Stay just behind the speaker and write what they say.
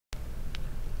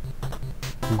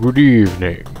Good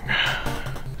evening.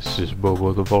 This is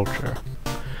Bobo the Vulture,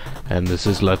 and this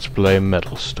is Let's Play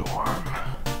Metal Storm.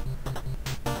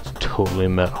 It's totally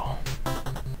metal.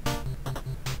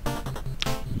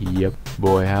 Yep,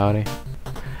 boy howdy.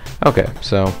 Okay,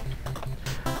 so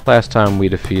last time we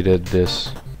defeated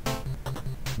this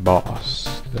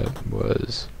boss that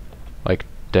was like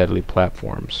deadly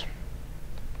platforms.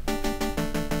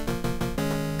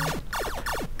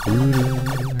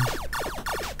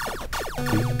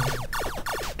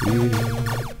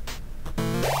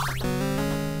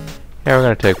 Yeah, we're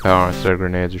gonna take power instead of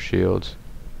grenades or shields.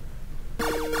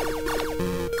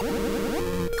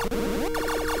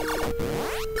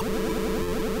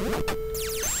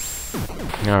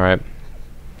 Alright.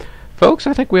 Folks,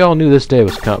 I think we all knew this day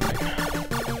was coming.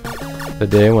 The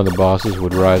day when the bosses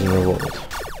would rise and revolt.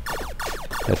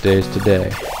 That day is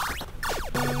today.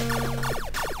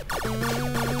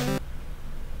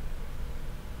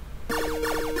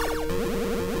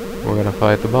 We're gonna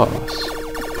fight the boss.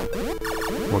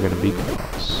 We're gonna beat the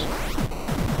boss.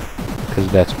 Because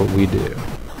that's what we do.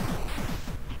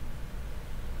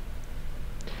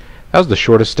 That was the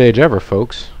shortest stage ever,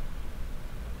 folks.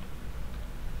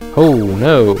 Oh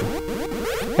no!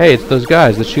 Hey, it's those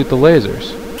guys that shoot the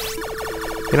lasers.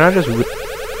 You know, those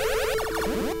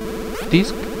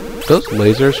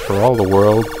lasers, for all the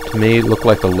world, to me, look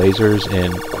like the lasers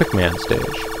in Quickman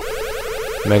stage.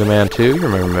 Mega Man 2, you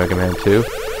remember Mega Man 2?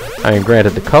 I mean,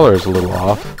 granted, the color is a little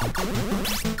off,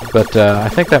 but I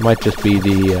think that might just be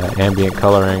the ambient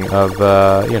coloring of,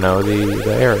 you know,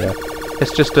 the area.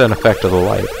 It's just an effect of the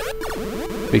light.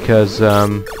 Because,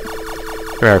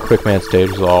 our Quickman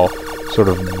stage was all sort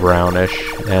of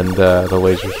brownish, and the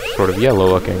lasers were sort of yellow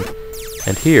looking.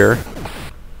 And here,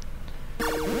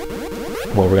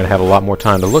 well, we're going to have a lot more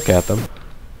time to look at them.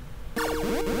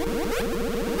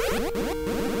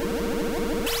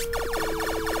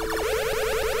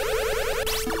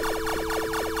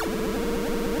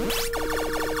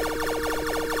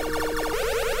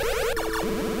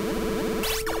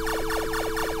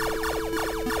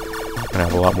 Gonna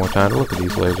have a lot more time to look at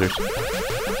these lasers.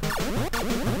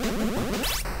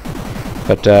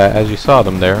 But as you saw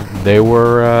them there, they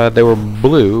were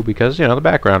blue because, you know, the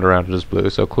background around it is blue.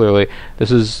 So clearly,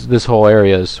 this whole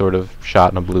area is sort of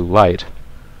shot in a blue light.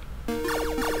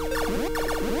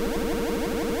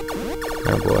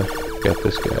 Oh boy, got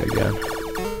this guy again.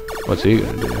 What's he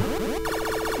gonna do?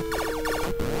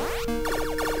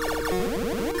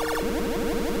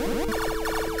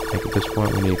 I think at this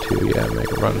point we need to, yeah,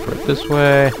 make a run for it this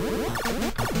way.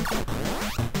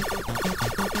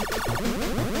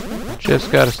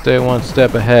 Just gotta stay one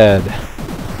step ahead.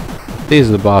 These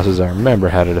are the bosses I remember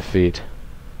how to defeat.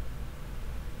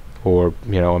 Or,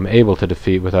 you know, I'm able to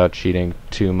defeat without cheating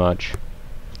too much.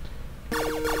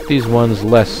 These ones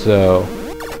less so.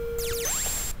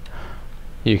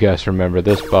 You guys remember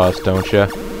this boss, don't ya?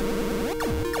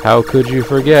 How could you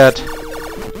forget?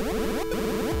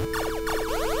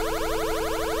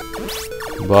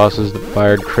 Bosses that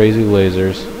fired crazy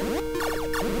lasers.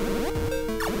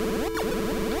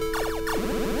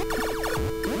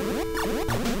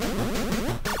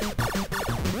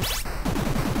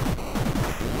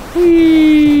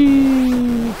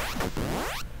 Whee!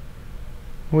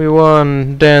 We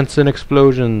won! Dance and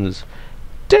explosions!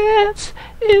 Dance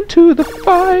into the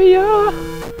fire!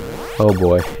 Oh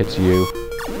boy, it's you.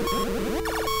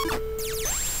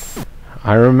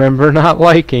 I remember not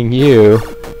liking you.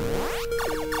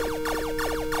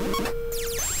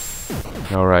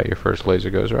 Alright, your first laser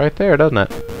goes right there, doesn't it?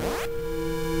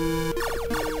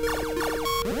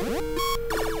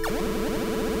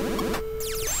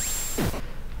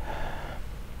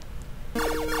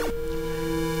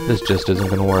 This just isn't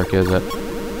gonna work, is it?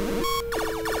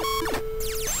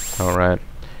 Alright.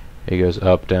 He goes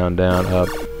up, down, down, up.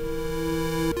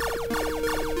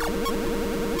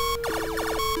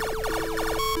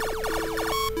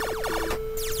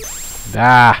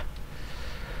 Ah!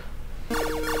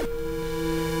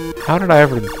 How did I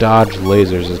ever dodge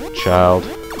lasers as a child?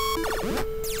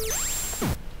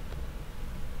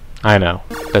 I know.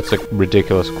 That's a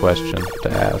ridiculous question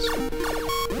to ask.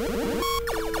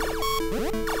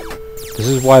 This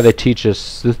is why they teach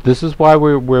us. This is why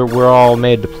we're all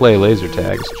made to play laser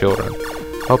tag as children.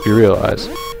 Hope you realize.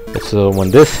 It's so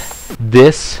when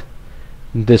this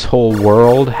whole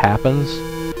world happens,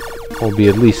 we'll be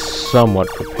at least somewhat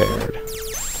prepared.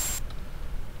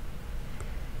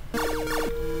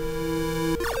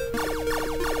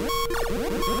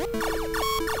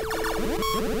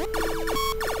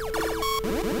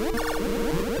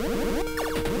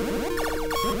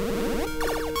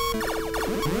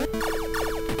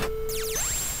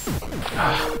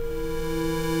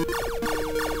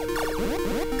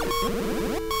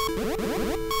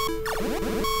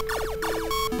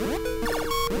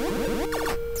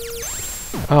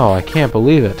 Oh, I can't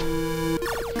believe it.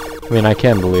 I mean, I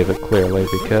can believe it, clearly,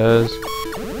 because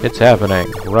it's happening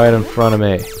right in front of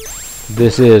me.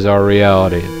 This is our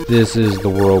reality. This is the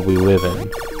world we live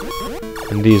in.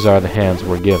 And these are the hands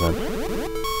we're given.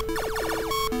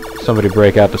 Somebody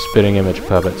break out the spitting image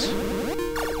puppets.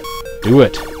 Do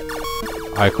it!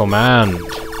 I command!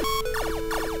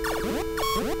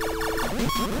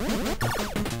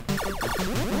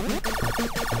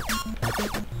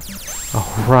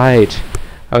 Oh, right!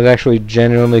 I was actually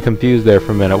genuinely confused there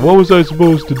for a minute. What was I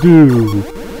supposed to do?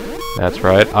 That's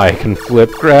right, I can flip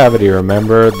gravity,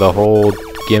 remember? The whole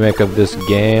gimmick of this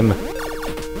game.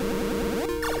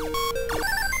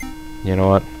 You know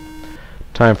what?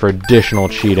 Time for additional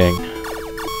cheating.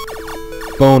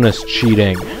 Bonus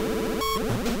cheating.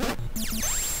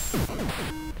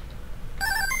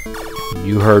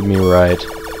 You heard me right.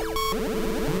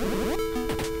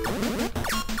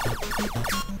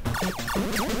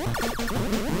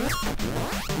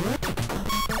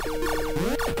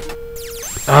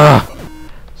 Ah!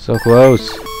 So close.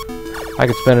 I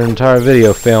could spend an entire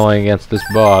video failing against this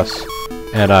boss.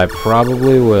 And I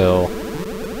probably will.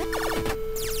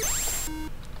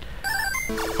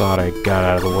 Thought I got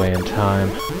out of the way in time.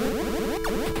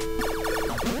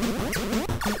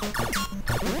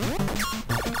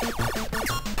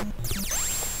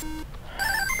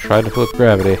 Tried to flip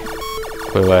gravity.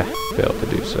 Clearly I failed to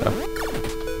do so.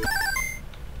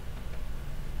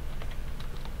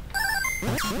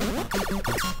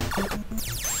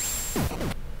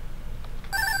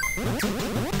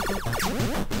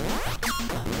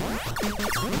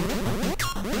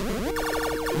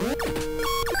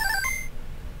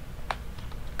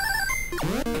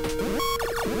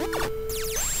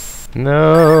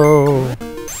 No!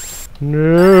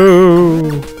 No!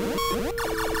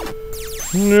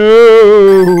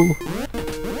 No!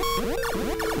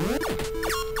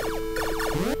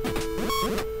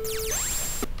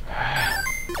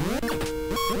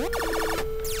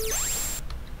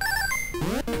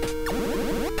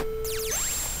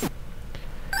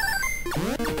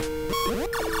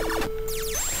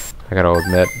 I gotta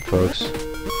admit, folks,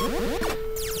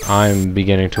 I'm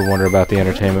beginning to wonder about the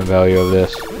entertainment value of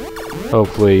this.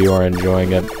 Hopefully you are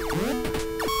enjoying it,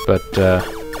 but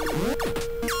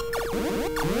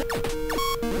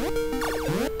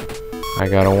I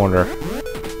gotta wonder,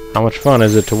 how much fun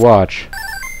is it to watch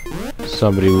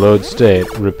somebody load state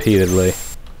repeatedly?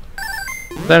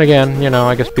 Then again, you know,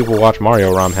 I guess people watch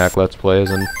Mario ROM hack Let's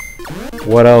Plays, and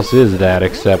what else is that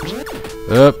except,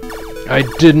 I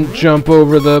didn't jump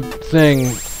over the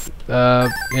thing,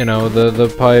 you know,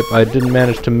 the pipe. I didn't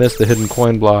manage to miss the hidden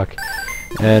coin block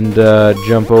and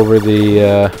jump over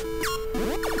the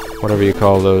whatever you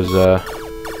call those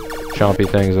chompy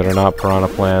things that are not piranha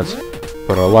plants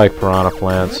but are like piranha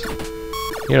plants.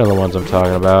 You know the ones I'm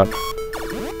talking about.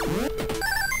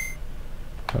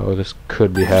 Oh, this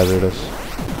could be hazardous,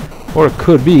 or it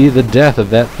could be the death of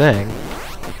that thing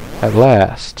at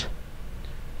last.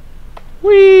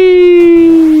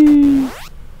 Whee!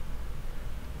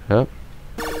 Yep.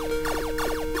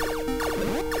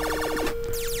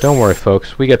 Don't worry,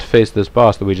 folks. We get to face this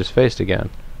boss that we just faced again.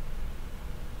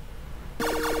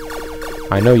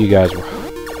 I know you guys were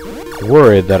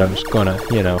worried that I was gonna,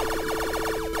 you know,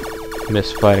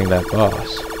 miss fighting that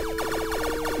boss.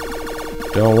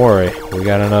 Don't worry. We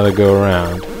got another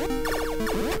go-around.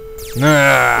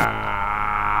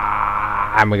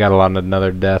 And we got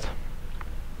another death.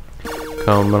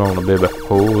 Coming on a baby.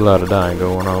 Whole lot of dying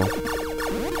going on.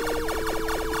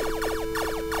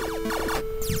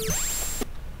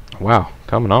 Wow,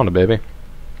 coming on a baby.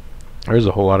 There's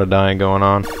a whole lot of dying going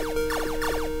on.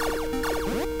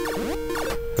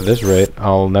 At this rate,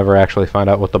 I'll never actually find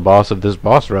out what the boss of this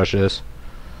boss rush is.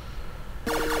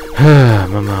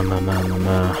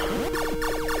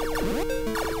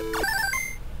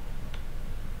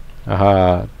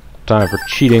 Aha, time for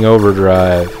cheating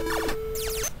overdrive.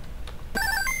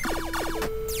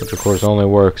 Which of course only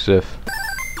works if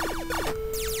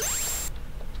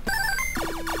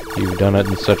you've done it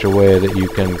in such a way that you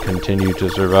can continue to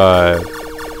survive.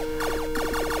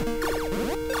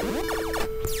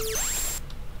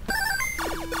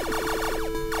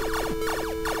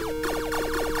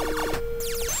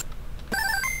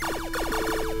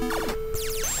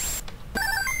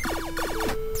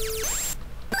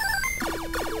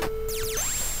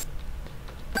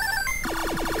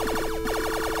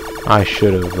 I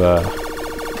should have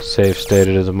save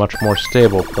stated as a much more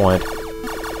stable point,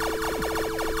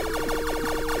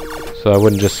 so I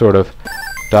wouldn't just sort of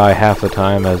die half the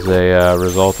time as a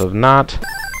result of not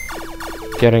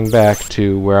getting back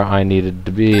to where I needed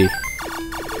to be.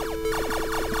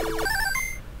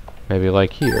 Maybe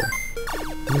like here.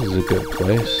 This is a good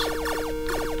place.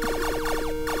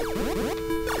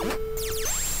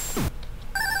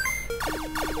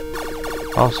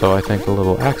 Also, I think the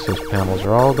little access panels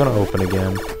are all gonna open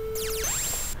again.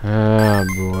 Ah,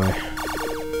 boy.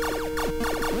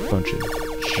 Bunch of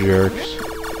jerks.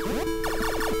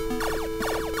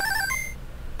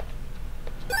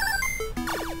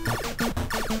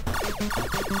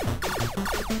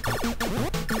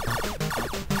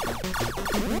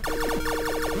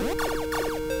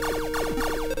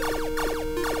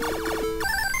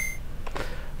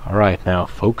 Alright, now,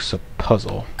 folks, a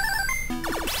puzzle.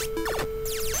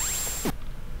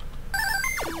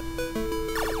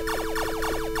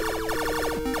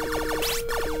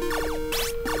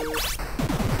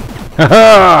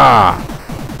 Ha-ha!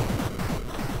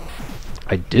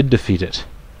 I did defeat it.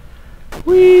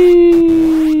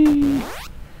 Whee!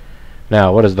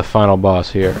 Now, what is the final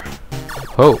boss here?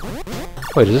 Oh.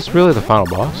 Wait, is this really the final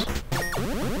boss?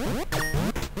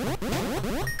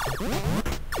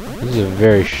 This is a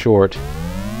very short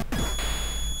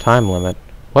time limit.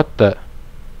 What the...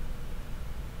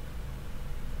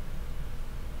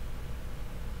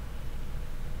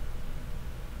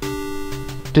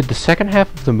 Did the second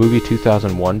half of the movie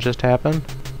 2001 just happen?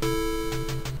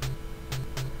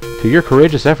 To your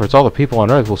courageous efforts, all the people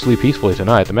on Earth will sleep peacefully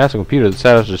tonight. The massive computer that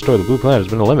set out to destroy the blue planet has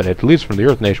been eliminated. The leaves from the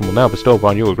Earth nation will now bestow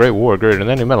upon you a great reward greater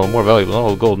than any metal and more valuable than all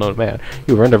the gold known to man.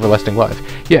 You have earned everlasting life.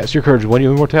 Yes, your courage won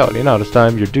you immortality. Now it is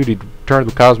time your duty to return to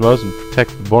the cosmos and protect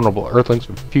the vulnerable Earthlings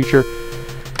from future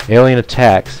alien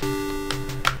attacks.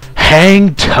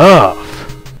 Hang tough!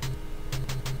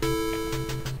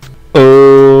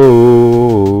 Oh,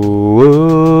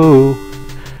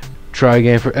 try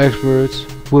again for experts.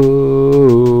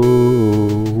 Whoa,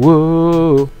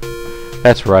 whoa.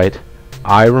 That's right.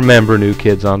 I remember New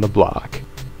Kids on the Block.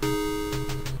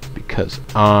 Because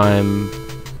I'm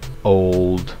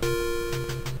old.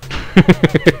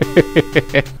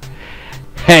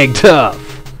 Hang tough!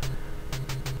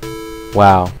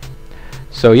 Wow.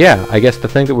 So yeah, I guess the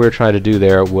thing that we were trying to do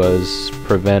there was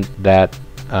prevent that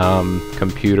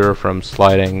computer from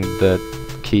sliding the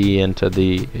key into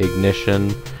the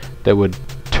ignition that would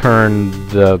turn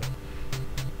the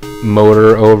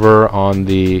motor over on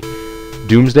the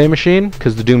Doomsday Machine,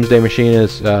 because the Doomsday Machine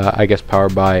is, I guess,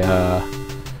 powered by,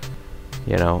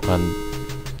 you know,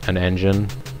 an engine,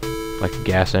 like a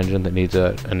gas engine that needs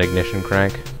an ignition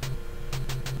crank.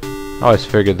 I always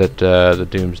figured that the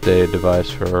Doomsday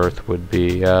device for Earth would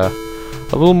be a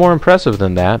little more impressive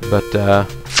than that, but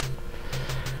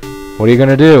what are you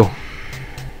gonna do?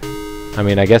 I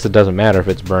mean, I guess it doesn't matter if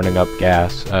it's burning up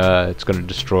gas. It's gonna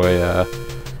destroy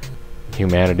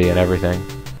humanity and everything.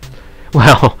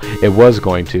 Well, it was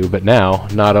going to, but now,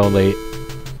 not only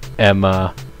am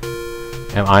I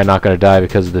not gonna die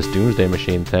because of this Doomsday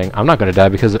Machine thing, I'm not gonna die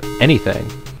because of anything.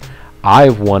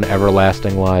 I've won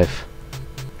everlasting life.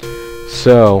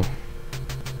 So,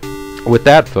 with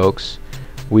that, folks,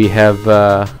 we have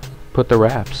put the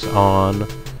wraps on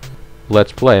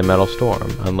Let's Play Metal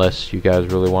Storm, unless you guys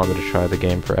really want me to try the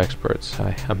game for experts.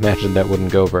 I imagine that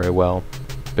wouldn't go very well,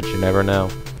 but you never know.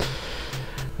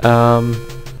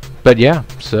 But yeah,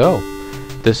 so,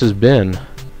 this has been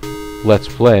Let's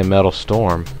Play Metal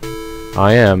Storm.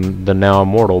 I am the now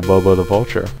immortal Bobo the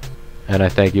Vulture, and I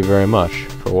thank you very much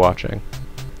for watching.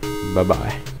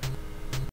 Bye-bye.